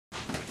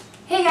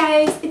Hey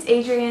guys, it's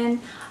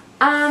Adrienne.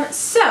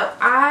 So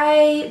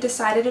I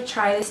decided to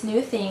try this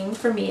new thing.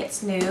 For me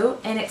it's new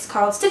and it's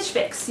called Stitch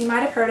Fix. You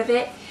might have heard of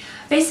it.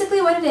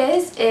 Basically what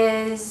it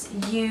is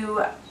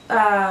you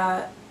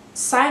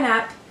sign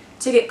up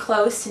to get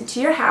clothes into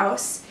your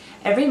house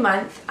every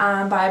month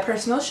by a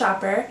personal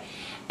shopper,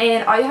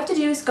 and all you have to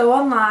do is go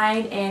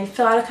online and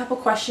fill out a couple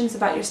questions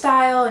about your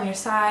style and your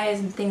size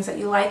and things that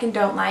you like and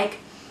don't like.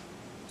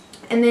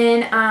 And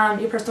then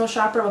your personal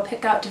shopper will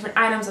pick out different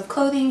items of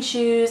clothing,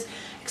 shoes,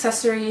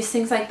 accessories,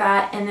 things like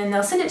that, and then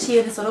they'll send it to you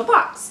in this little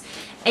box.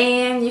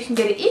 And you can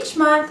get it each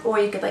month, or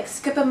you could like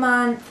skip a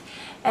month,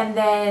 and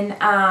then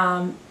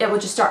it will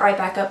just start right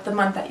back up the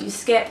month that you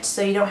skipped,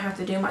 so you don't have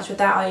to do much with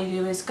that. All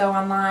you do is go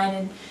online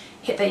and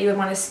hit that you would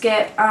want to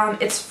skip.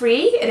 It's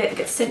free, and it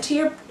gets sent to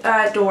your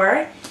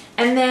door.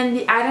 And then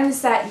the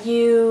items that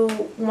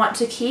you want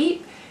to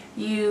keep,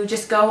 you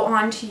just go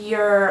onto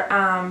your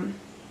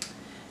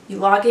you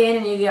log in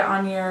and you get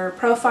on your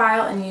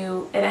profile, and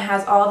it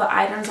has all the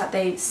items that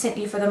they sent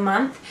you for the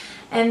month,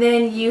 and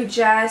then you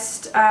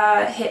just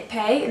hit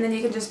pay, and then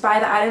you can just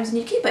buy the items and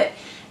you keep it.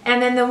 And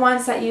then the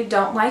ones that you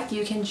don't like,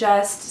 you can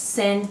just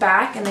send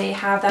back, and they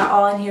have that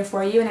all in here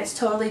for you, and it's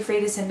totally free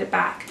to send it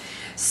back.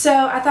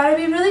 So I thought it'd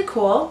be really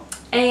cool,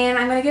 and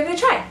I'm gonna give it a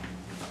try.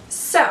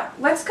 So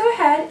let's go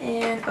ahead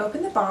and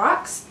open the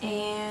box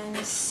and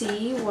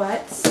see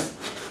what's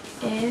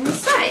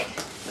inside.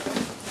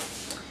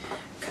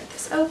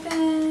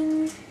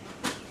 Open.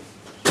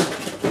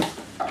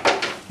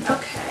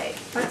 Okay,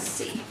 let's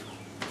see.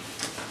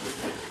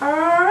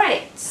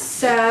 Alright,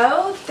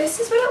 so this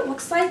is what it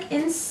looks like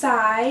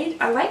inside.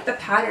 I like the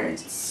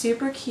patterns. It's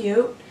super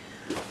cute.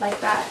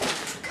 Like that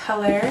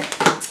color.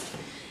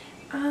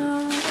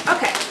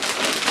 Okay.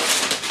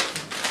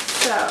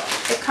 So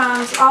it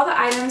comes, all the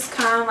items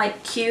come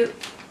like cute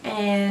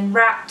and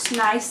wrapped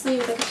nicely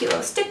with like a cute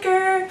little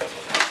sticker.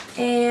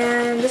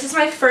 And this is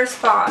my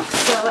first box,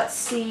 so let's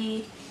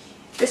see.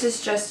 This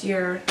is just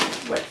where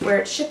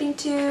it's shipping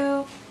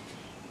to.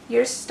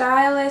 Your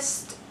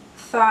stylist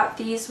thought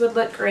these would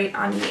look great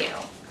on you.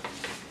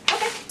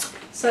 Okay,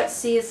 so let's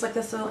see, it's like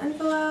this little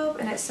envelope,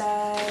 and it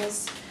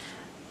says,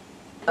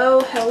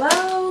 oh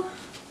hello.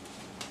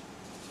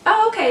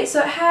 Oh, okay,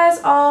 so it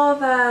has all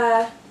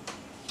the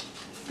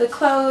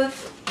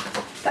clothes,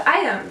 the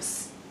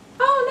items.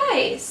 Oh,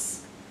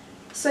 nice.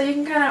 So you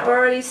can kind of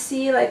already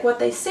see like what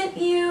they sent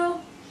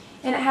you,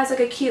 and it has like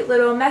a cute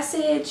little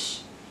message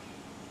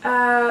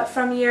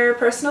from your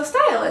personal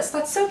stylist.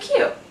 That's so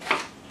cute.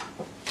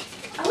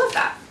 I love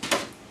that.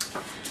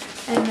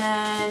 And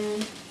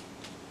then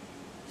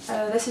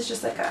this is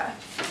just like a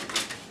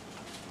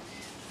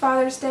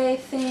Father's Day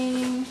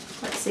thing.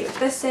 Let's see what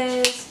this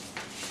is.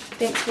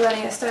 Thanks for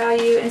letting us style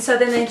you. And so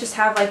then they just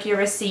have like your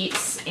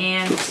receipts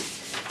and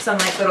some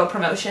like little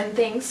promotion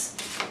things.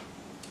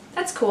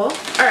 That's cool.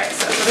 Alright,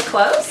 so for the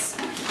clothes,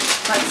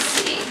 let's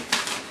see.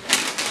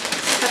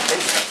 Cut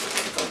this.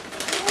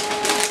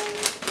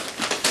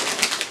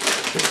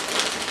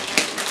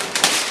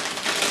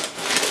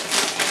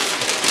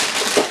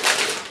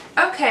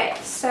 Okay,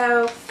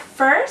 so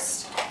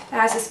first it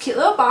has this cute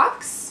little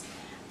box.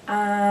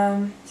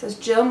 It says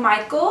Jill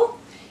Michael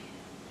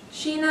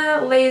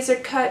Sheena laser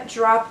cut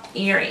drop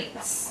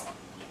earrings.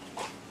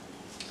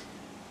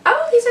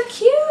 Oh, these are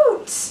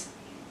cute.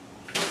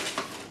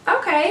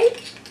 Okay,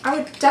 I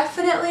would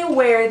definitely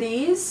wear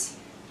these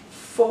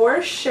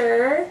for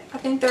sure. I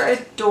think they're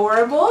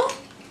adorable.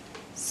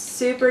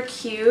 Super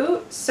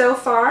cute so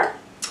far.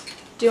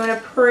 Doing a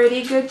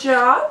pretty good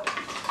job.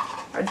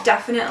 I would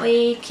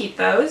definitely keep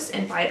those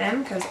and buy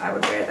them because I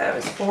would wear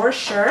those for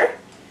sure.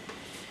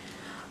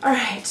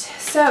 Alright,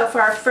 so for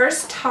our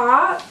first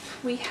top,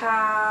 we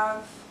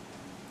have,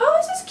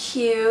 oh, this is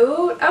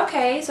cute.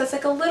 Okay, so it's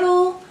like a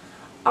little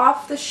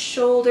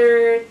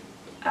off-the-shoulder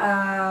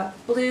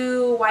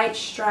blue, white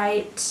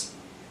striped,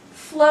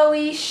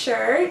 flowy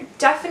shirt.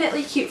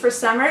 Definitely cute for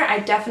summer. I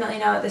definitely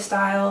know that the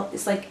style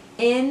is like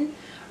in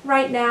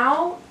right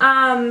now.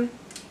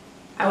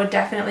 I would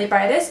definitely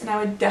buy this, and I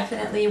would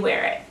definitely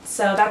wear it.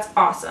 So that's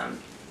awesome.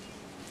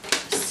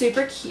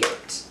 Super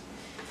cute.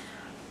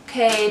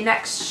 Okay,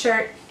 next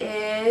shirt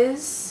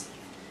is,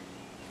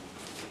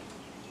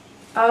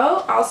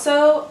 oh,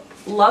 also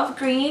love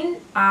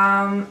green.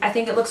 I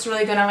think it looks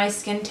really good on my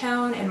skin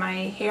tone and my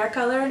hair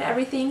color and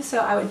everything, so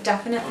I would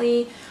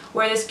definitely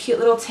wear this cute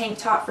little tank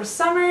top for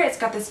summer. It's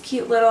got this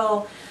cute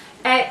little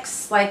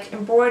X like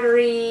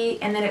embroidery,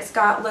 and then it's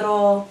got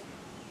little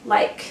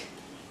like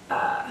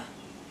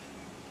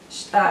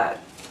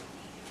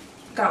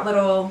got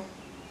little,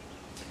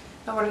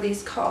 oh, what are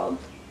these called?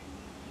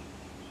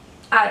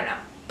 I don't know,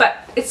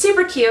 but it's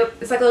super cute.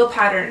 It's like a little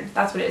pattern.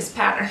 That's what it is,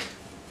 pattern.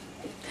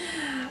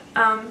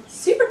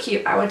 Super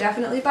cute. I would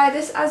definitely buy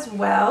this as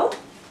well.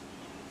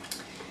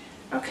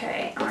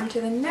 Okay, on to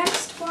the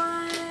next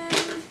one.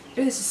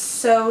 Ooh, this is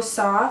so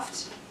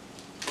soft.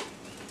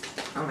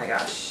 Oh my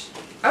gosh.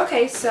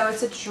 Okay, so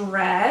it's a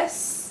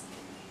dress.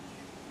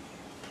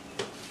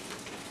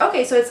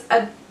 Okay, so it's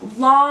a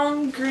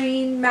long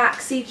green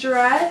maxi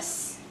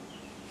dress.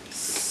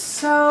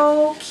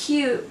 so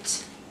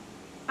cute.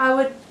 I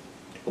would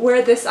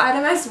wear this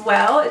item as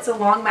well. It's a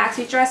long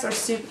maxi dress, or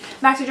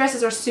maxi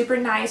dresses are super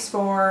nice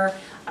for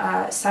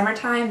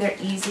summertime. They're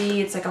easy.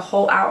 It's like a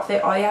whole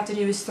outfit. All you have to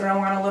do is throw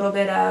on a little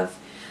bit of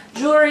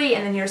jewelry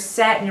and then you're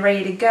set and you're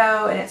ready to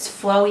go, and it's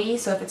flowy,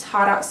 so if it's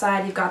hot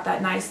outside you've got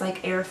that nice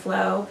like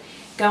airflow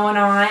going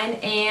on.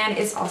 And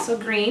it's also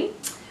green,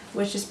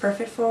 which is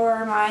perfect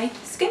for my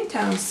skin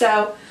tone,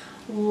 so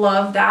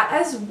love that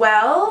as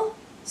well.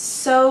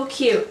 So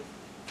cute.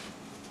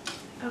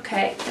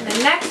 Okay, and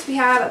then next we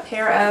have a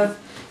pair of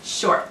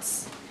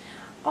shorts.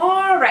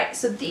 Alright,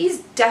 so these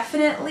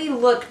definitely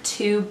look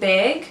too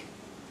big,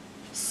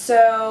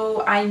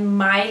 so I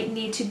might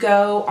need to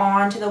go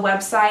onto the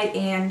website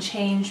and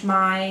change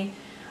my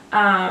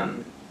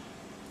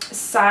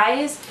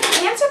size.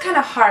 Pants are kind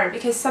of hard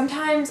because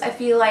sometimes I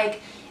feel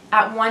like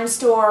at one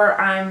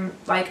store I'm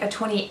like a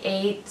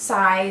 28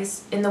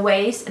 size in the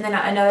waist, and then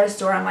at another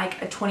store I'm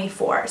like a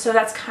 24. So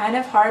that's kind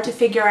of hard to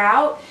figure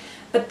out.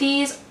 But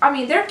these, I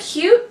mean, they're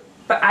cute,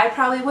 but I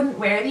probably wouldn't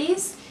wear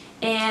these.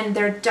 And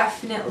they're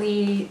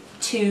definitely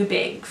too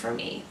big for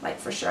me, like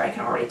for sure, I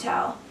can already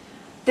tell.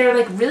 They're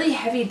like really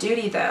heavy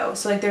duty though,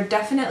 so like they're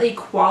definitely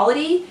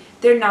quality.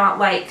 They're not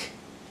like,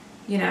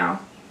 you know,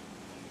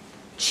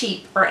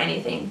 cheap or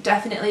anything.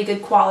 Definitely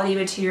good quality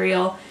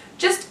material.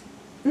 Just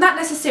not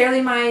necessarily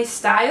my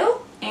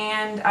style,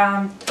 and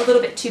a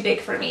little bit too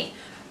big for me.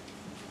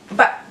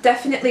 But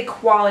definitely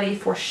quality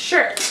for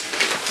sure.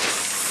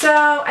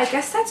 So I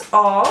guess that's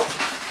all.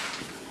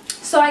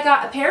 So I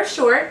got a pair of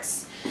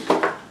shorts,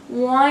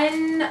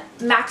 one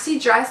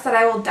maxi dress that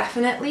I will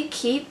definitely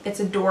keep.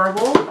 It's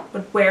adorable.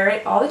 Would wear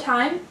it all the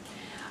time.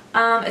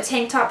 A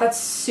tank top that's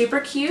super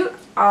cute.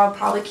 I'll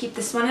probably keep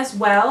this one as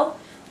well.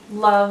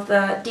 Love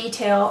the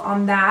detail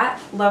on that.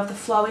 Love the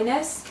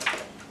flowiness.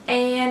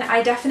 And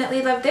I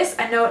definitely love this.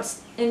 I know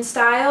it's in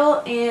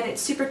style and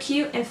it's super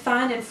cute and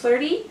fun and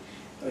flirty.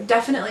 I would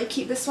definitely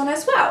keep this one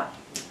as well.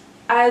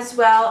 As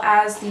well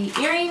as the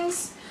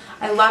earrings.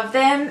 I love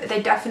them. They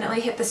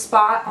definitely hit the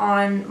spot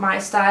on my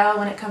style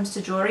when it comes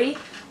to jewelry.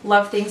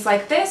 Love things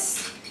like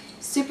this.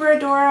 Super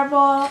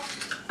adorable.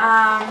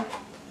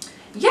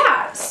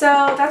 Yeah,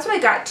 so that's what I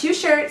got. 2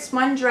 shirts,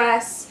 1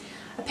 dress,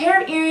 a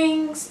pair of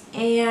earrings,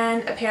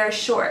 and a pair of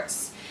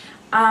shorts.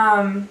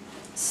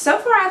 So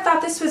far I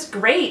thought this was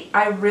great.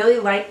 I really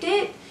liked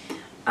it.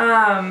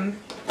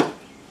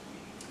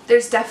 They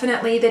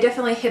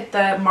definitely hit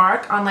the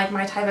mark on like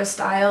my type of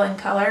style and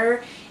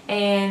color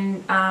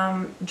and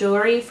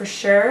jewelry for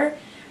sure.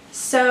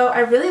 So I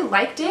really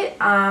liked it.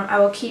 I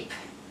will keep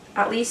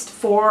at least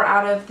 4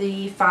 out of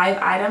the 5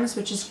 items,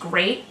 which is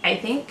great, I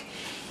think.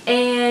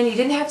 And you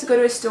didn't have to go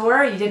to a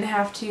store. You didn't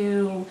have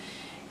to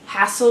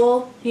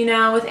hassle, you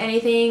know, with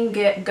anything.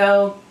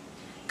 Go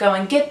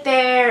and get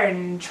there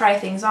and try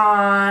things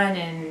on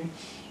and,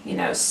 you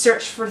know,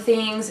 search for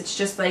things. It's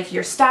just like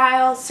your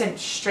style sent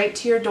straight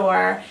to your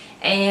door,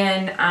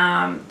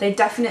 and they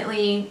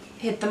definitely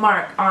hit the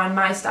mark on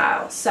my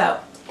style. So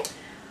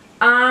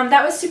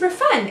that was super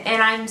fun,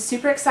 and I'm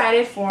super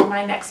excited for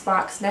my next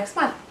box next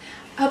month.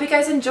 I hope you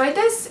guys enjoyed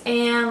this,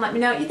 and let me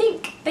know what you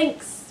think.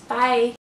 Thanks. Bye.